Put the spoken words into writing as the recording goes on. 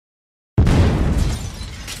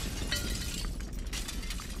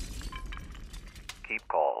keep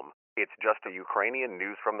calm. It's just a Ukrainian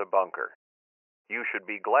news from the bunker. You should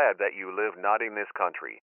be glad that you live not in this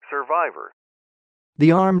country. Survivor.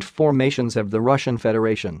 The armed formations of the Russian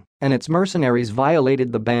Federation and its mercenaries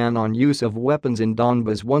violated the ban on use of weapons in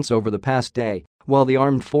Donbas once over the past day, while the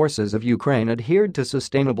armed forces of Ukraine adhered to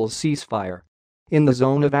sustainable ceasefire. In the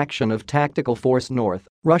zone of action of Tactical Force North,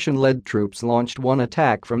 Russian-led troops launched one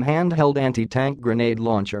attack from handheld anti-tank grenade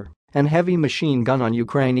launcher and heavy machine gun on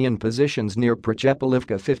Ukrainian positions near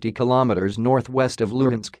Prychepilivka 50 kilometers northwest of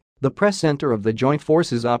Luhansk, the press center of the Joint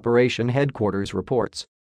Forces Operation Headquarters reports.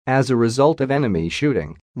 As a result of enemy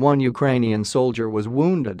shooting, one Ukrainian soldier was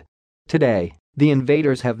wounded. Today, the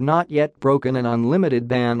invaders have not yet broken an unlimited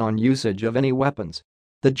ban on usage of any weapons.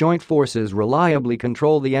 The joint forces reliably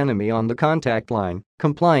control the enemy on the contact line,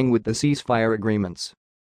 complying with the ceasefire agreements.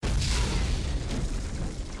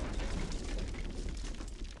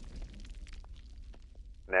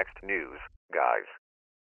 Next news, guys.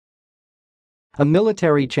 A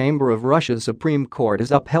military chamber of Russia's Supreme Court has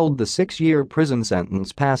upheld the 6-year prison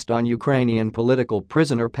sentence passed on Ukrainian political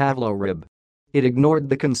prisoner Pavlo Ryb. It ignored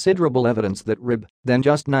the considerable evidence that Ryb, then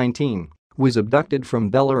just 19, was abducted from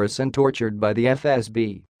Belarus and tortured by the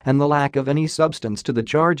FSB, and the lack of any substance to the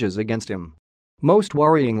charges against him. Most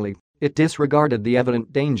worryingly, it disregarded the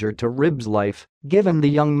evident danger to Ryb's life, given the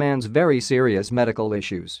young man's very serious medical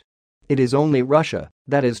issues. It is only Russia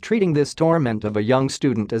that is treating this torment of a young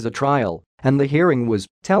student as a trial, and the hearing was,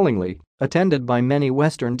 tellingly, attended by many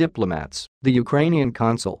Western diplomats, the Ukrainian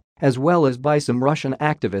consul, as well as by some Russian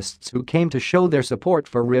activists who came to show their support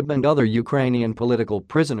for Ryb and other Ukrainian political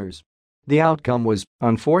prisoners. The outcome was,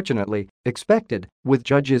 unfortunately, expected, with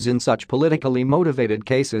judges in such politically motivated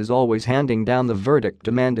cases always handing down the verdict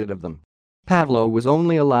demanded of them. Pavlo was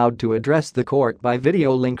only allowed to address the court by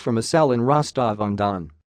video link from a cell in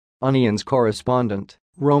Rostov-on-Don. Onion's correspondent,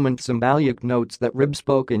 Roman Tsambalyuk, notes that Ryb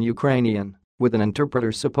spoke in Ukrainian, with an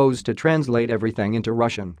interpreter supposed to translate everything into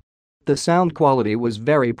Russian. The sound quality was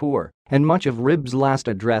very poor, and much of Ryb's last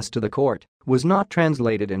address to the court was not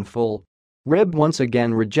translated in full. Ryb once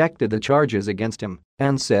again rejected the charges against him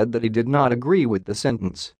and said that he did not agree with the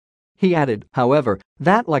sentence. He added, however,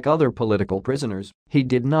 that like other political prisoners, he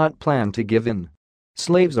did not plan to give in.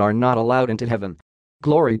 Slaves are not allowed into heaven.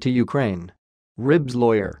 Glory to Ukraine. Ryb's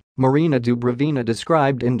lawyer, Marina Dubrovina,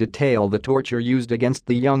 described in detail the torture used against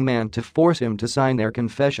the young man to force him to sign their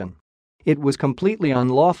confession. It was completely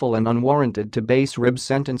unlawful and unwarranted to base Ryb's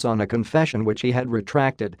sentence on a confession which he had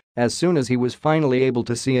retracted as soon as he was finally able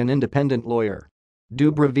to see an independent lawyer.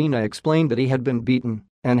 Dubrovina explained that he had been beaten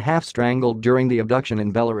and half-strangled during the abduction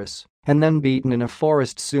in Belarus, and then beaten in a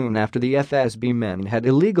forest soon after the FSB men had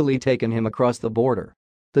illegally taken him across the border.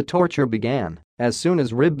 The torture began as soon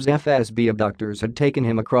as Ryb's FSB abductors had taken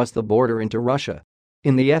him across the border into Russia.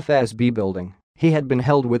 In the FSB building, he had been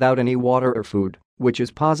held without any water or food, which is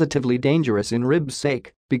positively dangerous in Ryb's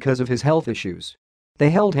sake because of his health issues. They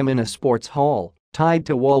held him in a sports hall, tied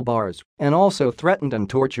to wall bars, and also threatened and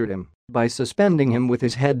tortured him by suspending him with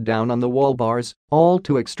his head down on the wall bars, all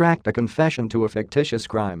to extract a confession to a fictitious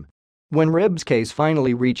crime. When Ryb's case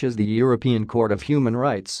finally reaches the European Court of Human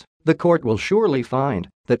Rights, the court will surely find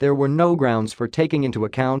that there were no grounds for taking into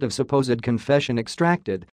account of supposed confession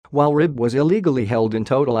extracted while Ryb was illegally held in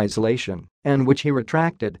total isolation, and which he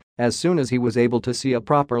retracted as soon as he was able to see a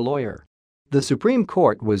proper lawyer. The Supreme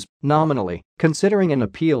Court was, nominally, considering an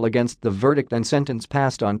appeal against the verdict and sentence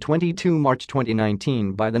passed on 22 March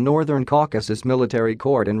 2019 by the Northern Caucasus Military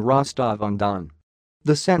Court in Rostov-on-Don.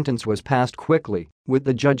 The sentence was passed quickly, with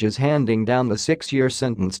the judges handing down the 6-year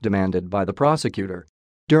sentence demanded by the prosecutor.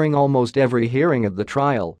 During almost every hearing of the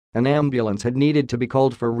trial, an ambulance had needed to be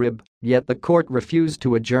called for Ryb, yet the court refused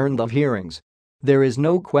to adjourn the hearings. There is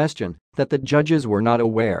no question that the judges were not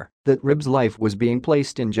aware that Ryb's life was being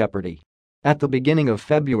placed in jeopardy. At the beginning of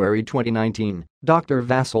February 2019, Dr.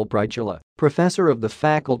 Vasyl Prychula, professor of the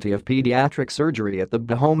Faculty of Pediatric Surgery at the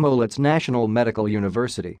Bhomolets National Medical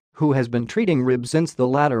University, who has been treating Ryb since the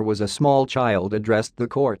latter was a small child, addressed the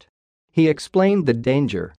court. He explained the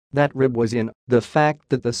danger that Ryb was in, the fact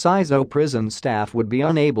that the SIZO prison staff would be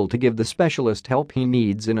unable to give the specialist help he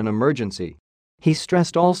needs in an emergency. He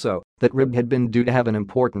stressed also that Ryb had been due to have an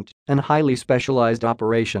important and highly specialized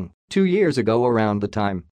operation 2 years ago around the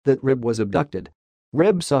time that Ryb was abducted.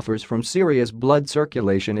 Ryb suffers from serious blood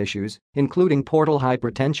circulation issues, including portal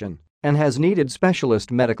hypertension, and has needed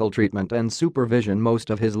specialist medical treatment and supervision most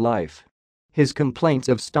of his life. His complaints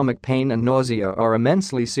of stomach pain and nausea are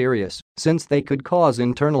immensely serious, since they could cause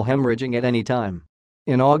internal hemorrhaging at any time.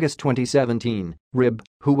 In August 2017, Ryb,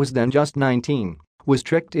 who was then just 19, was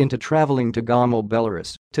tricked into traveling to Gomel,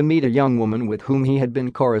 Belarus, to meet a young woman with whom he had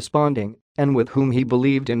been corresponding and with whom he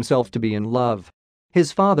believed himself to be in love.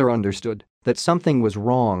 His father understood that something was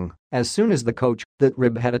wrong as soon as the coach that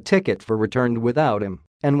Rib had a ticket for returned without him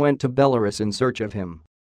and went to Belarus in search of him.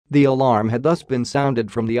 The alarm had thus been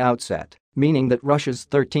sounded from the outset, meaning that Russia's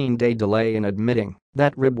 13-day delay in admitting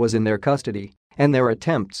that Rib was in their custody and their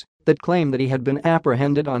attempts that claim that he had been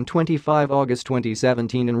apprehended on 25 August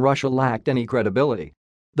 2017 in Russia lacked any credibility.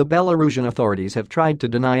 The Belarusian authorities have tried to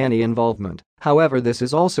deny any involvement, however this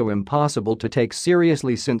is also impossible to take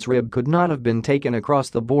seriously since Rib could not have been taken across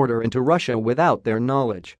the border into Russia without their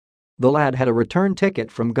knowledge. The lad had a return ticket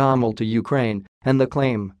from Gomel to Ukraine, and the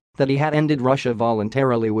claim that he had ended Russia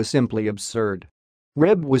voluntarily was simply absurd.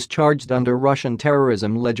 Rib was charged under Russian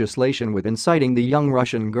terrorism legislation with inciting the young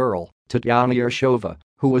Russian girl, Tatyana Yershova,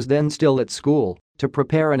 who was then still at school, to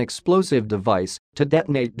prepare an explosive device to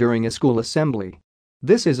detonate during a school assembly.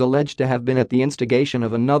 This is alleged to have been at the instigation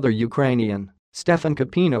of another Ukrainian, Stefan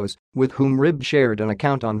Kapinos, with whom Rib shared an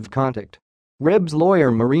account on VKontakte. Rib's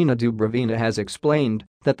lawyer Marina Dubrovina has explained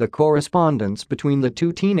that the correspondence between the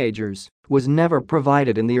two teenagers was never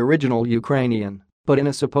provided in the original Ukrainian, but in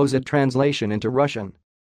a supposed translation into Russian.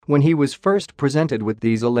 When he was first presented with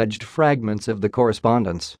these alleged fragments of the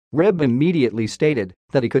correspondence, Rib immediately stated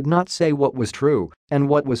that he could not say what was true and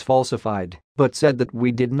what was falsified, but said that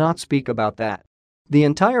 "we did not speak about that." The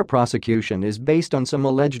entire prosecution is based on some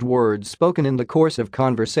alleged words spoken in the course of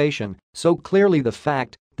conversation, so clearly the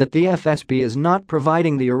fact that the FSB is not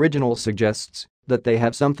providing the original suggests that they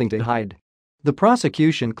have something to hide. The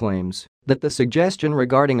prosecution claims that the suggestion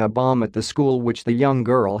regarding a bomb at the school which the young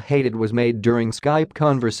girl hated was made during Skype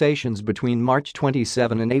conversations between March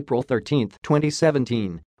 27 and April 13,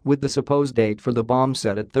 2017, with the supposed date for the bomb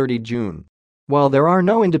set at 30 June. While there are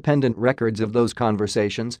no independent records of those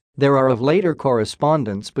conversations, there are of later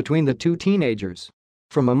correspondence between the two teenagers.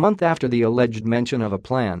 From a month after the alleged mention of a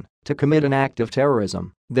plan to commit an act of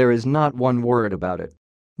terrorism, there is not one word about it.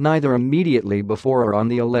 Neither immediately before or on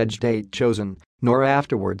the alleged date chosen, nor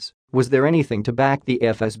afterwards, was there anything to back the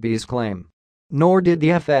FSB's claim. Nor did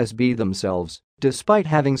the FSB themselves, despite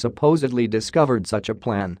having supposedly discovered such a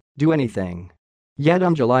plan, do anything. Yet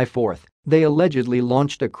on July 4, they allegedly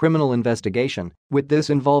launched a criminal investigation, with this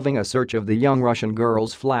involving a search of the young Russian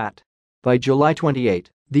girl's flat. By July 28,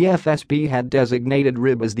 the FSB had designated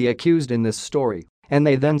Rib as the accused in this story, and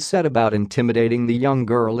they then set about intimidating the young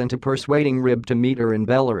girl into persuading Rib to meet her in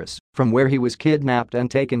Belarus, from where he was kidnapped and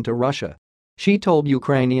taken to Russia. She told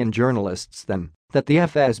Ukrainian journalists then that the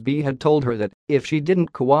FSB had told her that if she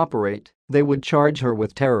didn't cooperate, they would charge her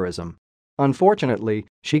with terrorism. Unfortunately,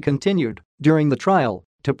 she continued, during the trial,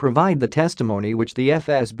 to provide the testimony which the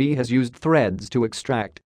FSB has used threads to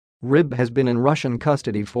extract. Rib has been in Russian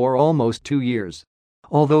custody for almost 2 years.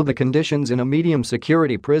 Although the conditions in a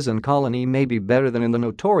medium-security prison colony may be better than in the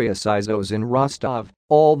notorious ISOs in Rostov,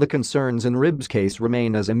 all the concerns in Rib's case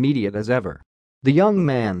remain as immediate as ever. The young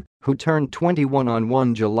man, who turned 21 on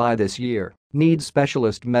 1 July this year, needs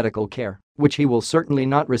specialist medical care, which he will certainly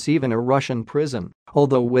not receive in a Russian prison,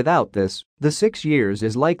 although without this, the 6 years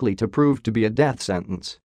is likely to prove to be a death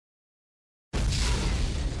sentence.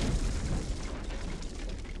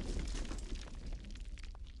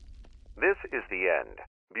 This is the end,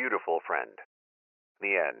 beautiful friend.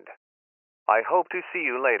 The end. I hope to see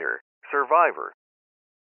you later, survivor.